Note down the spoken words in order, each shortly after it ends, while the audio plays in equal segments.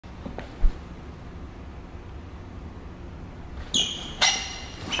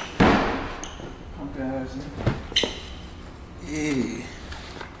Yeah.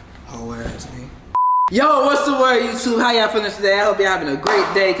 Whole ass, nigga. Yo, what's the word, YouTube? How y'all feeling today? I hope y'all having a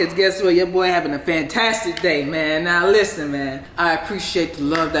great day, because guess what? Your boy having a fantastic day, man. Now listen, man. I appreciate the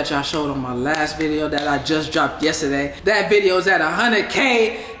love that y'all showed on my last video that I just dropped yesterday. That video is at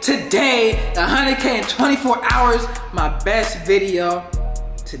 100K today. 100K in 24 hours. My best video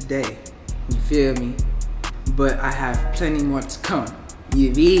today. You feel me? But I have plenty more to come.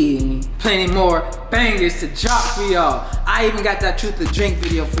 You feel me? Plenty more bangers to drop for y'all. I even got that truth to drink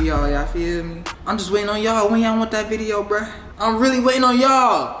video for y'all. Y'all feel me? I'm just waiting on y'all. When y'all want that video, bruh? I'm really waiting on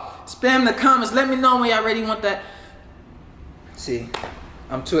y'all. Spam the comments. Let me know when y'all really want that. See,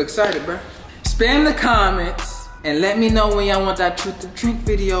 I'm too excited, bruh. Spam the comments and let me know when y'all want that truth to drink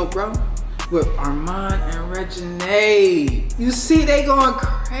video, bro. With ARMON and REGINAE. You see, they going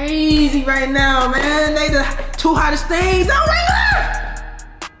crazy right now, man. They the two hottest things out right now.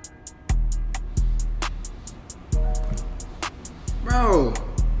 Bro,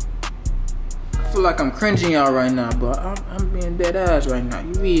 I feel like I'm cringing y'all right now, but I'm being dead ass right now,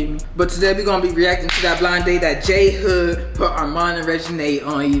 you read me? But today we gonna be reacting to that blind date that J Hood put ARMON and REGINAE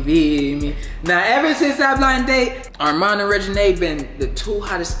on, you read me? Now ever since that blind date, ARMON and REGINAE been the two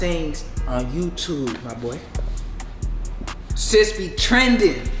hottest things on YouTube, my boy. Sis be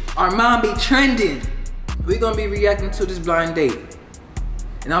trending, ARMON be trending. We gonna be reacting to this blind date.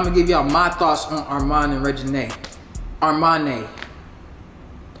 And I'm gonna give y'all my thoughts on ARMON and REGINAE. ARMON.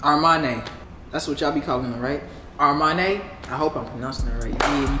 That's what y'all be calling it, right? ARMON. I hope I'm pronouncing it right, you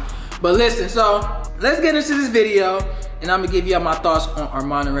feel me? But listen, so let's get into this video and I'm gonna give y'all my thoughts on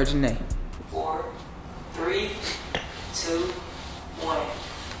ARMON and REGINAE. 4, 3, 2, 1.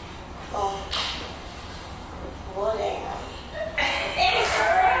 Well, damn.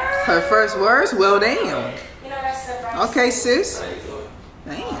 Her first words? Well, damn. You know, that's the first. Okay, sis.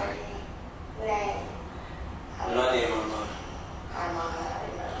 Damn.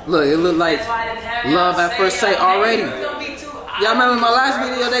 Look, it look like love at first sight already. Y'all remember my last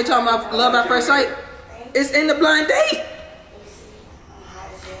video they talking about love at first sight? It's in the blind date.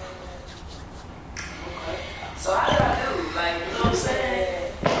 So how do I do? Like, you know what I'm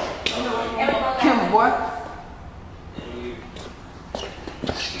saying? Come on, boy.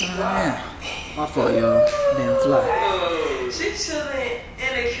 Man, my fault, y'all. Damn fly. She chilling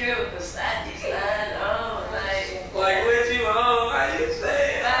in the crib beside these lines on, like what you on? How you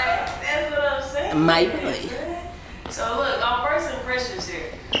say? Like, that's what I'm saying. My boy. So look, our first impressions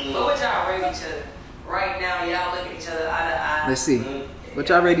here. What would y'all rate each other? Right now, y'all look at each other eye to eye. Let's see. What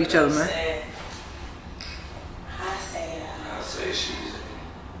y'all rate each other, man? I say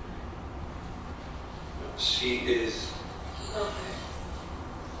she is.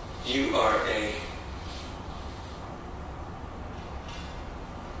 You are a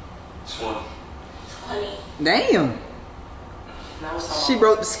 20. Damn. She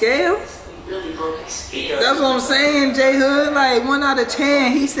broke the scale. Really broke the scale. That's what I'm saying, J Hood. Like 1 out of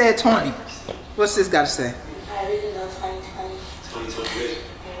 10, he said 20. What's this got to say? I really know 20.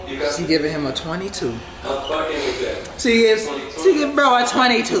 She giving him a 22. I'm fucking with that. She gives bro a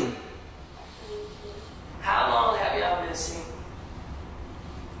 22. How long have y'all been single?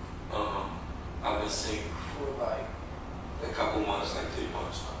 I've been single for like a couple months, like 3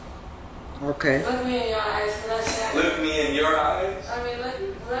 months. Okay. Look me in your eyes. Look me in your eyes? I mean, look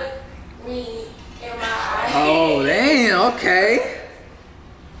me in my eyes. Oh, damn, okay.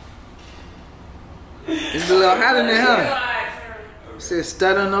 It's a little hotter than her. She's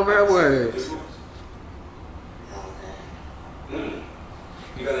stuttering over her words. You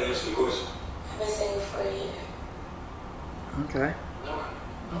gotta answer the question. I've been single for a year. Okay.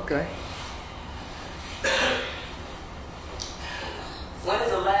 Okay. When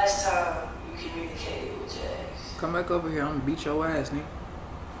is the last time you communicated with Jax? Come back over here. I'm gonna beat your ass, nigga.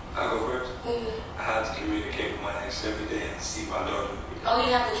 I go first. I have to communicate with my ex every day and see my daughter. Oh,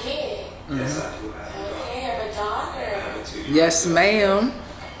 you have a kid? Yes, I do. I have a daughter. Okay, you have a daughter. I have a 2-year-old. Yes, ma'am.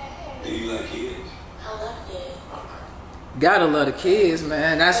 Do you like kids? I love kids. Gotta love the kids,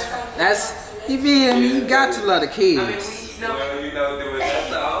 man. That's you feel me? You got to love the kids. Well, you know, that's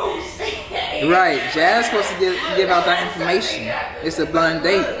the host. Right, Jazz supposed to give out that information. It's a blind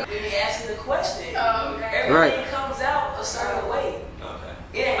date. Let me ask you the question. Everything Right. comes out a certain way. Okay.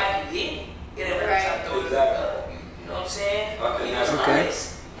 It ain't like you hit it. It ain't like you try to throw it up. You know what I'm saying? Okay. You was Okay. honest.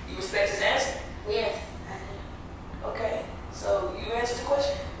 You respect his answer? Yes, I do. Okay. So you answered the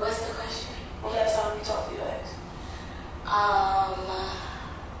question? What's the question? When last time you talked to your ex?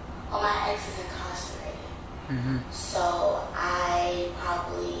 Well, my ex is incarcerated. So I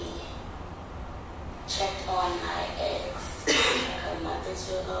probably checked on my ex a month or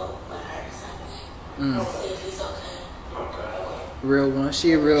two ago when hers happened. See if he's okay. Okay. Real one.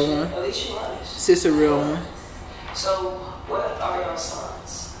 She a real one. At least you honest. Sis a real one. So, what are your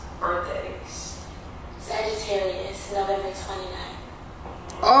signs? Birthdays? Sagittarius, November 29th.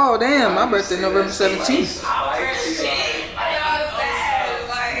 Oh damn, my birthday November 17th.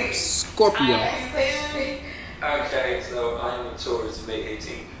 Scorpio. Okay, so I'm a Taurus, May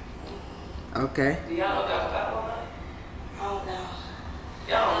 18th. Okay. Do y'all know about one? Oh no.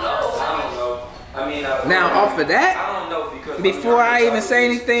 Y'all don't know. I don't know. I mean, Now off of that, I don't know because before I even say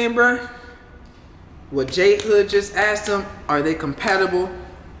anything, bro, what J Hood just asked them, are they compatible?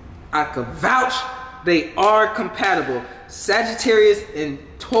 I could vouch they are compatible. Sagittarius and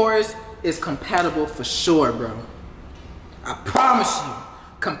Taurus is compatible for sure, bro. I promise you,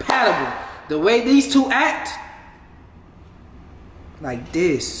 compatible. The way these two act, like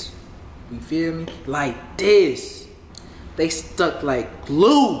this. You feel me? Like this. They stuck like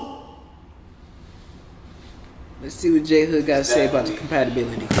glue. Let's see what J Hood got to say about the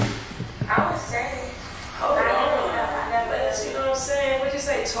compatibility. I would say. Hold on. Let's, you know what I'm saying? What'd you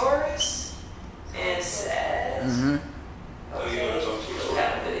say? Taurus and Sag. Okay.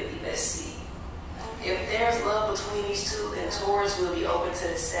 Compatibility. Let's see. If there's love between these two, then Taurus will be open to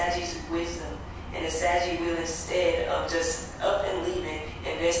the Sagittarius wisdom. And the Sagittarius will, instead of just up and leaving,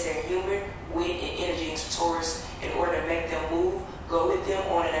 invest their humor, wit, and energy into Taurus in order to make them move, go with them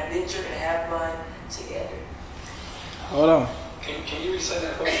on an adventure, and have fun together. Hold on. Can you recite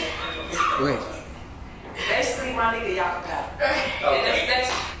that for me? Wait. Basically, my nigga, y'all compatible. And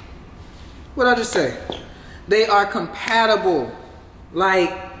that's What I just say? They are compatible.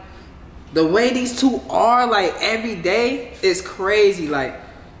 Like, the way these two are, like, every day is crazy. Like,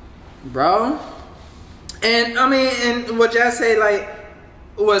 bro. And, I mean, and what y'all say, like,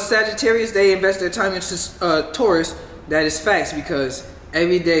 was Sagittarius, they invest their time into Taurus. That is facts, because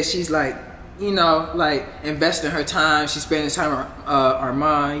every day she's, like, you know, like, investing her time. She's spending time with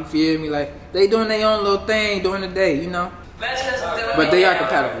ARMON, you feel me? Like, they doing their own little thing during the day, you know? But they are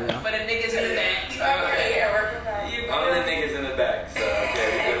compatible, yeah. But the niggas in the back. All the niggas in the back, so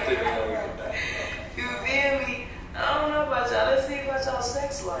okay, we go to the back. You feel me? I don't know about y'all. Let's see about y'all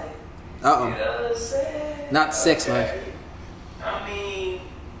sex life. Uh-oh. You know what I'm saying? Not sex life. I mean,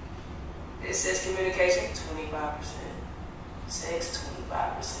 it says communication, 25%. Sex,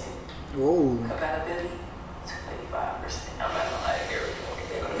 25%. Whoa. Compatibility, 25%. I'm not gonna lie,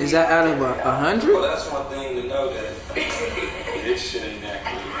 everything. Is that out of 100? Well, that's one thing to know that this shit ain't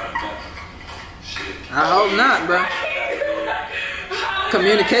accurate. Shit. I hope not, bro.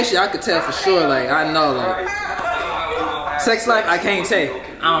 Communication, I could tell for sure. Like, I know, like, sex life, I can't say.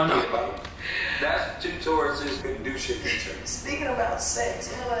 I don't know. That's two Tauruses couldn't do shit with each other. Speaking about sex,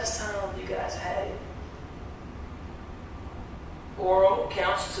 when the last time you guys had it? Oral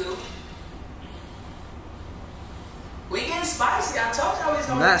counts too. We getting spicy. I told y'all we was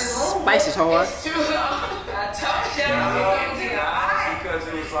gonna Not get this room. spicy hard. It's too long. I told y'all we was gonna get high. Because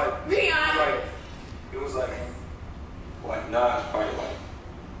it was like, Be honest. it was like, nah, it's probably like,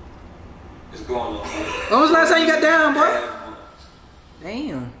 it's going on. When was the last time you got down, bro?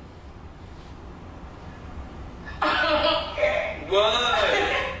 Damn. What?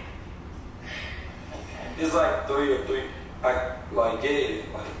 It's like 3 or 3. Like, yeah,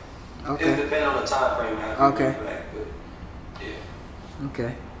 like, Okay. it depends on the time frame. Okay. Back, but, yeah.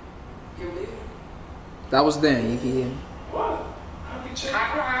 Okay. You leaving? That was then. You can hear me. What? I be chilling. I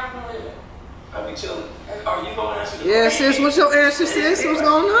be chilling. Are you gonna answer the Yeah, question? sis. What's your answer, sis? What's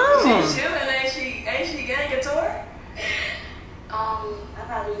going on? She chilling, ain't she gang a tour? I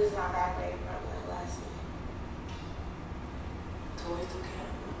probably use my back leg probably last week. Toys do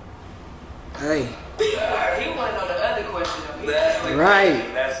count. Hey. He wanna know the other question though.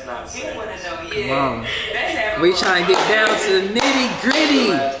 Right. That's not He saying. wanna know, Come yeah. on. That's happening. We trying to get down to the nitty gritty.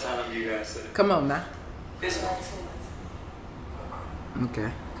 Last time you guys said. Come on now. This one. Like 2 months.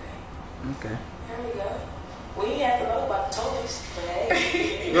 Okay. Okay. There we go. We ain't have to know about the toys, but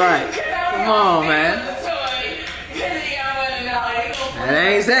hey. Right. Come on, man. That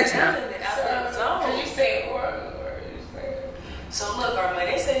ain't sex now. So look, Armand,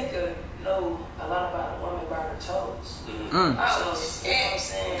 they say you could know a lot about a woman by her toes. So, you know what I'm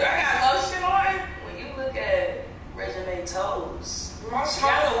saying? Do I got lotion on? When you look at REGINAE toes, she Most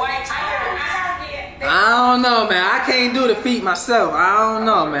got the white toes. I don't know, man. I can't do the feet myself. I don't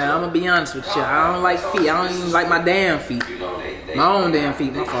know, man. I'm gonna be honest with you. I don't like feet. I don't even like my damn feet. You know, they My own damn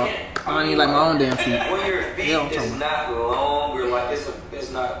feet. My fault. I don't even like my own damn feet. when your feet Yeah, I'm talking is not long or like it's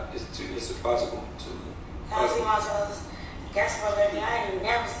impossible to. Can I see my toes? Guess what, baby? I ain't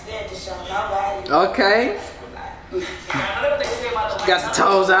never scared to show nobody. Okay. I know what they say about the white Got the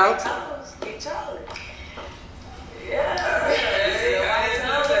toes out. Toes. Get toes.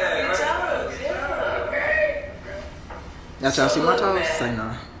 That's y'all see my toes? Man, Say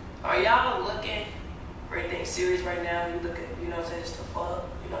no. Are y'all looking for anything serious right now? You looking, you know what I'm saying, just to fuck,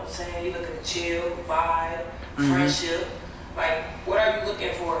 you know what I'm saying? You looking to chill, vibe, friendship. Like, what are you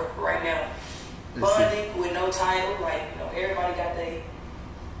looking for right now? Bonding with no title, like, you know, everybody got their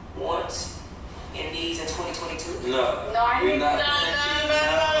wants and needs in 2022. No. No, I need not. no.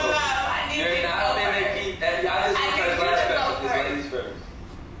 I need You're not. Y'all just want to ladies first.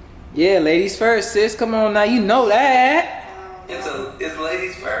 Yeah, ladies first, sis. Come on now, you know that. It's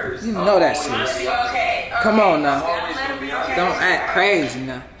ladies first. You know that, sis. Okay. Come on now. Okay. Don't act crazy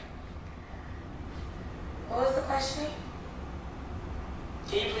now. What was the question?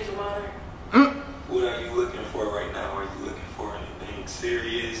 Can you please remind her? What are you looking for right now? Are you looking for anything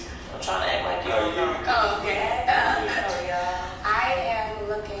serious? I'm trying to act like you don't know. Oh, okay. Yeah. I am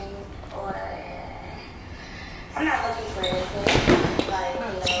looking for. I'm not looking for anything. Like,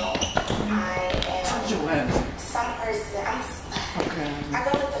 you know, I am some person. I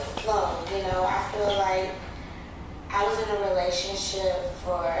go with the flow. You know, I feel like I was in a relationship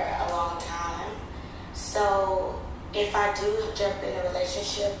for a long time. So if I do jump in a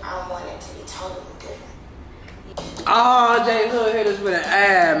relationship, I want it to be totally different. Oh, J Hood hit us with an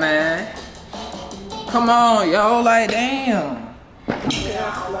ad, man. Come on, yo, like damn. You know,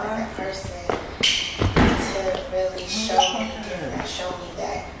 I want that person to really show me different, show me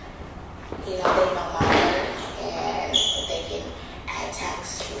that, you know, they know my worth and they can add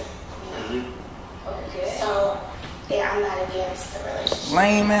tax to it. You know? Okay. So, yeah, I'm not against the relationship.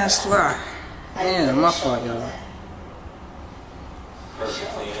 Lame ass fly. Damn, my fault, y'all.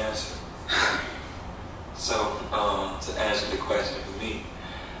 Perfectly answered. So, to answer the question for me,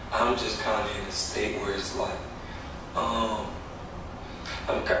 I'm just kind of in a state where it's like,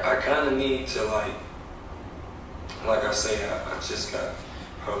 I kind of need to like I say, I just got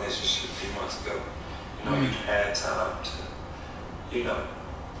a relationship a few months ago. You know, you had time to, you know,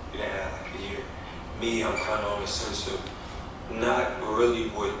 you didn't have like a year. Me, I'm kind of on the sense of not really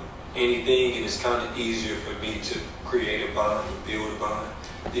with anything, and it's kind of easier for me to create a bond and build a bond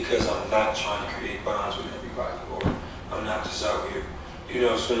because I'm not trying to create bonds with everybody, or I'm not just out here. You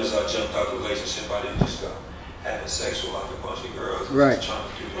know, as soon as I jumped out the relationship, I didn't just go having sex with like a bunch of girls. Right. Just trying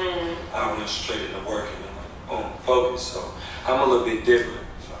to do that. I went straight into working and like, boom, focus. So I'm a little bit different.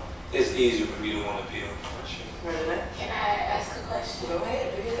 So it's easier for me to want to build a friendship. Can I ask a question? Go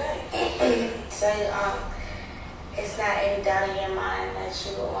ahead, do your thing. So, it's not any doubt in your mind that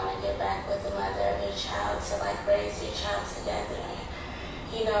you would want to get back with the mother of your child to like raise your child together,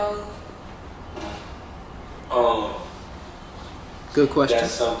 you know? Good question.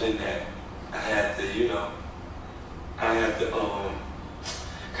 That's something that I had to, you know, kind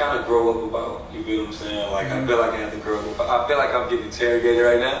of grow up about. You feel what I'm saying? Like, I feel like I have to grow up. I feel like I'm getting interrogated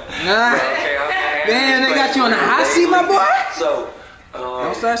right now. Damn, they got you on the hot seat, my boy. So,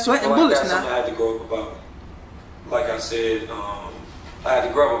 don't start sweating like bullets that's now. something I had to grow up about. Like I said, I had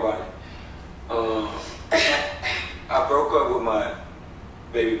to grow up about it. I broke up with my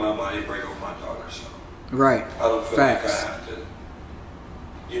baby mama. I didn't break up with my daughter, so Right. I don't feel Facts. like I have to,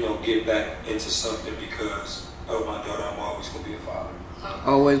 you know, get back into something because of my daughter. I'm always gonna be a father.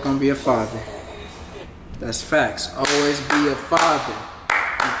 Always gonna be a father. That's facts. Always be a father.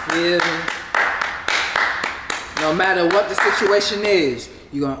 You feel me? No matter what the situation is,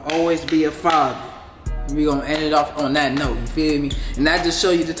 you're gonna always be a father. And we're gonna end it off on that note, you feel me? And that just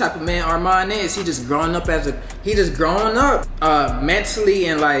show you the type of man ARMON is. He just growing up mentally,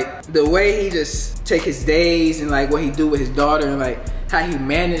 and like the way he just take his days and like what he do with his daughter and like how he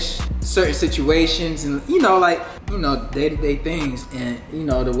manage certain situations and day-to-day things, and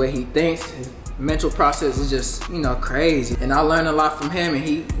the way he thinks, his mental process is just crazy. And I learned a lot from him, and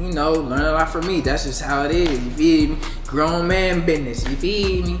he learned a lot from me. That's just how it is, you feel me? Grown man business, you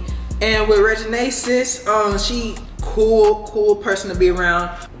feel me? And with REGINAE, sis, she cool person to be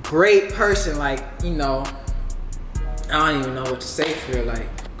around, great person, like I don't even know what to say for her, like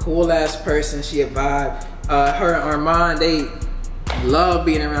cool ass person. She a vibe. Her and ARMON, they love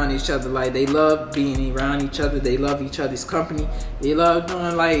being around each other. Like they love being around each other. They love each other's company. They love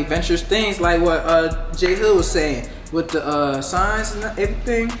doing like adventurous things, like what J Hood was saying with the signs and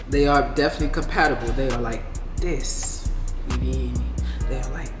everything. They are definitely compatible. They are like this. You need me? They are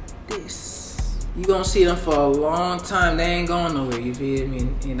like this. You gonna see them for a long time. They ain't going nowhere. You feel me?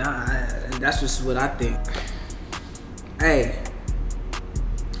 And that's just what I think. Hey,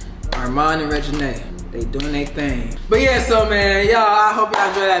 ARMON and REGINAE, they doing their thing. But yeah, so man, y'all, I hope y'all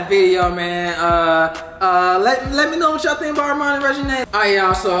enjoyed that video, man. Let me know what y'all think about ARMON and REGINAE. Alright,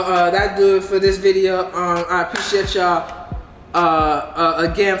 y'all, so that do it for this video. I appreciate y'all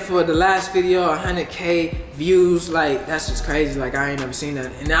Again, for the last video, 100K views, like, that's just crazy. Like, I ain't never seen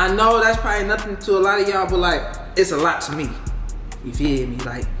that. And I know that's probably nothing to a lot of y'all, but like, it's a lot to me. You feel me?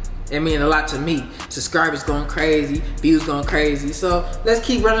 Like, it mean a lot to me. Subscribers going crazy, views going crazy. So let's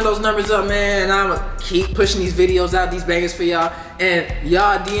keep running those numbers up, man. And I'ma keep pushing these videos out, these bangers for y'all. And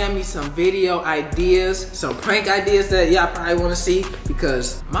y'all DM me some video ideas, some prank ideas that y'all probably wanna see,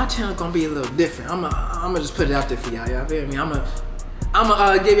 because my channel gonna be a little different. I'ma just put it out there for y'all. Y'all feel me?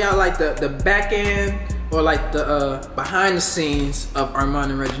 I'ma give y'all like the back end, or like the behind the scenes of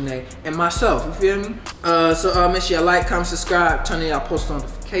ARMON and REGINAE and myself, you feel me? So make sure you like, comment, subscribe, turn on y'all post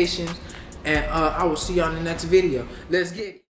notifications, and I will see y'all in the next video. Let's get it.